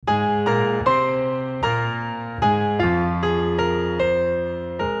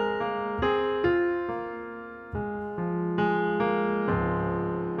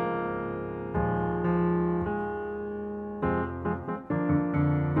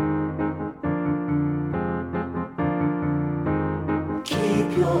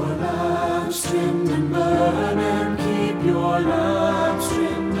your lamps trimmed and burning. Keep your lamps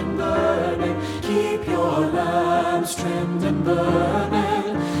trimmed and burning. Keep your lamps trimmed and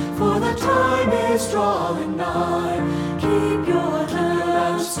burning. For the time is drawing nigh. Keep your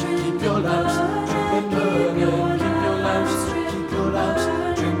lamps trimmed. Keep your lamps trimmed and burning. Keep your lamps trimmed. Keep your lamps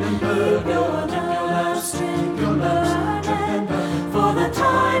trimmed and burning. Keep your lamps trimmed. Keep your lamps trimmed and burning. For the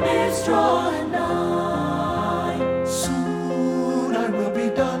time is drawing nigh. Soon I will be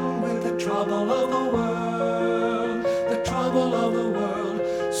done with the trouble of the world. The trouble of the world.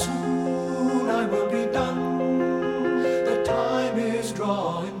 Soon I will be done. The time is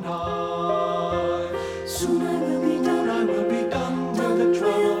drawing nigh. Soon I will be done. I will be done with the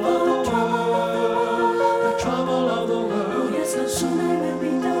trouble of the world. The trouble of the world. Yes, soon I will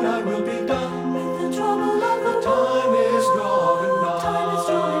be done. I will be done with the trouble of the world. Time is drawing nigh. Time is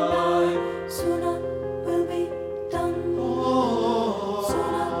drawing nigh. Soon I will be done.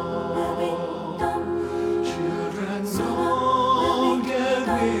 Soon I will be done. Children, don't get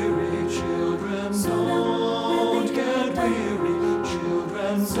weary. Children, don't get weary.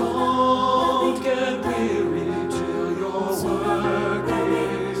 Children, don't get weary till your work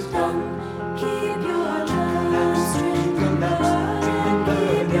is done. Keep your lamps trimmed and burning.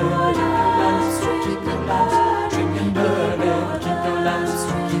 Keep your lamps trimmed and burning. Keep your lamps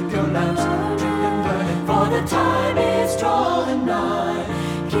trimmed. Keep your lamps trimmed and burning. For the time is drawing nigh.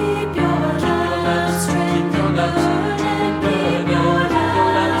 Keep your lamps trimmed and burning. Keep your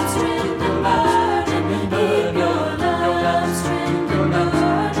lamps trimmed and burning. Keep your lamps trimmed and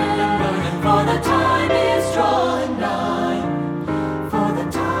burning. For the time is drawing nigh. For the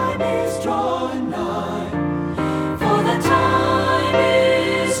time is drawing nigh. For the time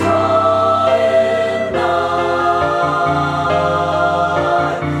is drawing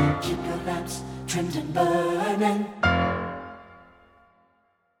nigh. Keep your lamps trimmed and burning.